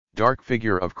Dark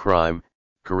Figure of Crime,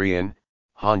 Korean,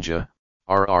 Hanja,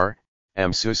 RR,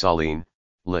 Susalin,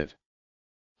 lit.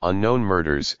 Unknown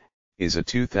Murders, is a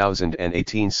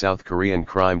 2018 South Korean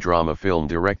crime drama film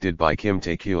directed by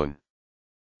Tae-kyun.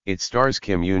 It stars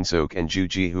Kim Yoon-sok and Joo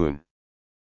Ji-hoon.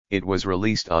 It was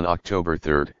released on October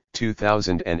 3,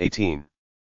 2018.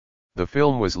 The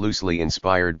film was loosely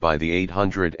inspired by the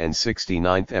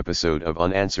 869th episode of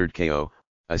Unanswered KO,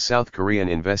 a South Korean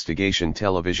investigation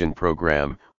television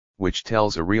program, which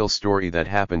tells a real story that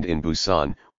happened in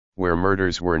Busan, where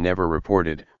murders were never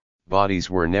reported, bodies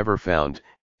were never found,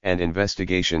 and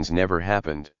investigations never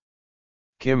happened.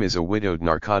 Kim is a widowed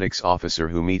narcotics officer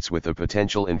who meets with a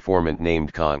potential informant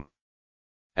named Kang.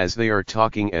 As they are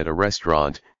talking at a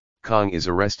restaurant, Kang is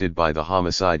arrested by the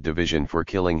homicide division for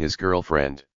killing his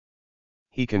girlfriend.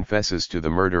 He confesses to the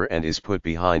murder and is put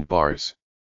behind bars.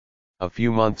 A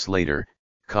few months later,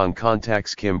 Kang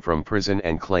contacts Kim from prison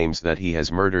and claims that he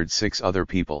has murdered 6 other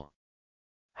people.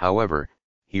 However,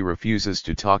 he refuses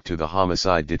to talk to the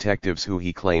homicide detectives who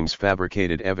he claims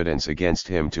fabricated evidence against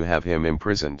him to have him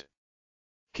imprisoned.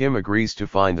 Kim agrees to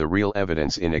find the real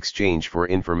evidence in exchange for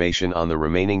information on the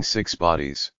remaining 6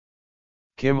 bodies.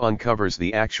 Kim uncovers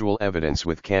the actual evidence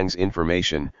with Kang's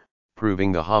information,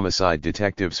 proving the homicide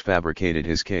detectives fabricated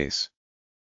his case.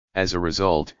 As a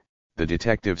result, the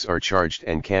detectives are charged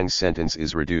and Kang's sentence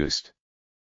is reduced.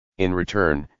 In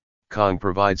return, Kang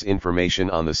provides information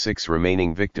on the 6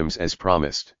 remaining victims as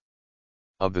promised.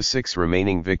 Of the 6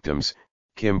 remaining victims,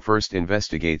 Kim first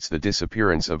investigates the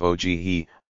disappearance of Oh Ji-hee,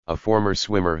 a former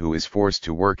swimmer who is forced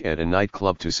to work at a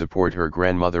nightclub to support her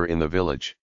grandmother in the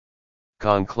village.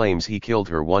 Kang claims he killed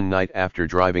her one night after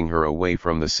driving her away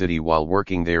from the city while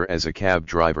working there as a cab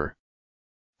driver.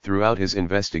 Throughout his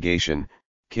investigation,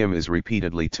 Kim is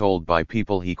repeatedly told by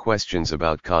people he questions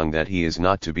about Kang that he is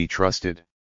not to be trusted.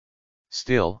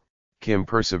 Still, Kim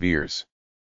perseveres.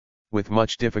 With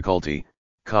much difficulty,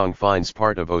 Kang finds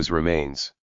part of Oh's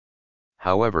remains.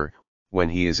 However, when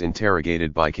he is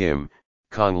interrogated by Kim,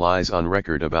 Kang lies on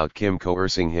record about Kim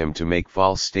coercing him to make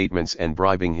false statements and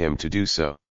bribing him to do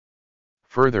so.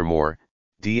 Furthermore,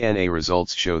 DNA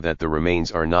results show that the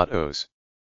remains are not Oh's.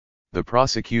 The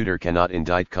prosecutor cannot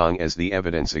indict Kang as the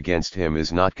evidence against him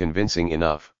is not convincing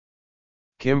enough.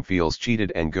 Kim feels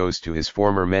cheated and goes to his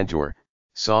former mentor,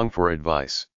 Song, for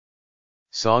advice.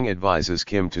 Song advises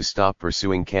Kim to stop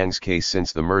pursuing Kang's case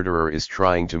since the murderer is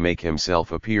trying to make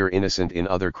himself appear innocent in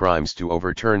other crimes to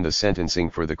overturn the sentencing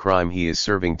for the crime he is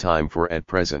serving time for at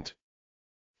present.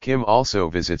 Kim also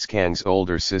visits Kang's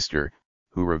older sister,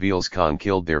 who reveals Kang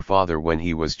killed their father when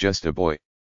he was just a boy.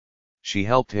 She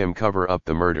helped him cover up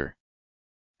the murder.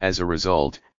 As a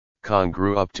result, Kang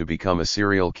grew up to become a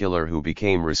serial killer who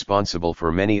became responsible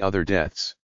for many other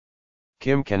deaths.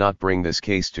 Kim cannot bring this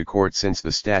case to court since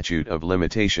the statute of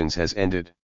limitations has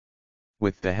ended.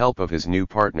 With the help of his new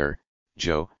partner,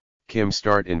 Jo, Kim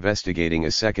start investigating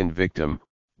a second victim,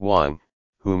 Hwang,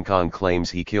 whom Kang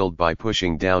claims he killed by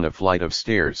pushing down a flight of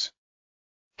stairs.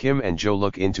 Kim and Jo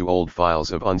look into old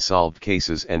files of unsolved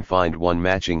cases and find one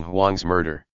matching Hwang's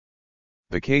murder.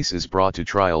 The case is brought to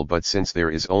trial, but since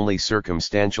there is only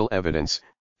circumstantial evidence,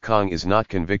 Kang is not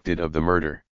convicted of the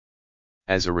murder.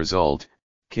 As a result,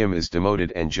 Kim is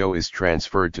demoted and Jo is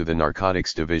transferred to the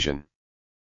narcotics division.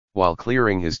 While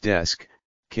clearing his desk,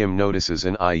 Kim notices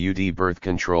an IUD birth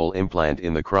control implant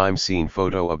in the crime scene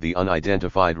photo of the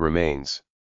unidentified remains.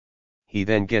 He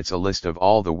then gets a list of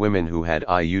all the women who had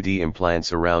IUD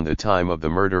implants around the time of the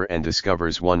murder and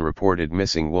discovers one reported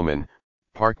missing woman,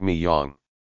 Park Mi-young.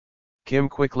 Kim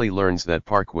quickly learns that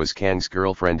Park was Kang's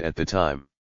girlfriend at the time.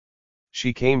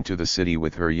 She came to the city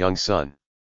with her young son.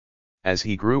 As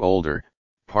he grew older,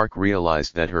 Park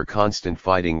realized that her constant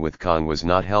fighting with Kang was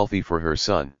not healthy for her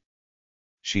son.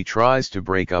 She tries to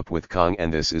break up with Kang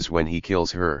and this is when he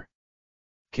kills her.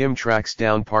 Kim tracks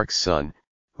down Park's son,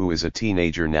 who is a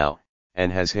teenager now,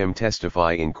 and has him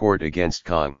testify in court against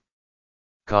Kang.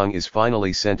 Kang is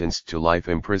finally sentenced to life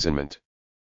imprisonment.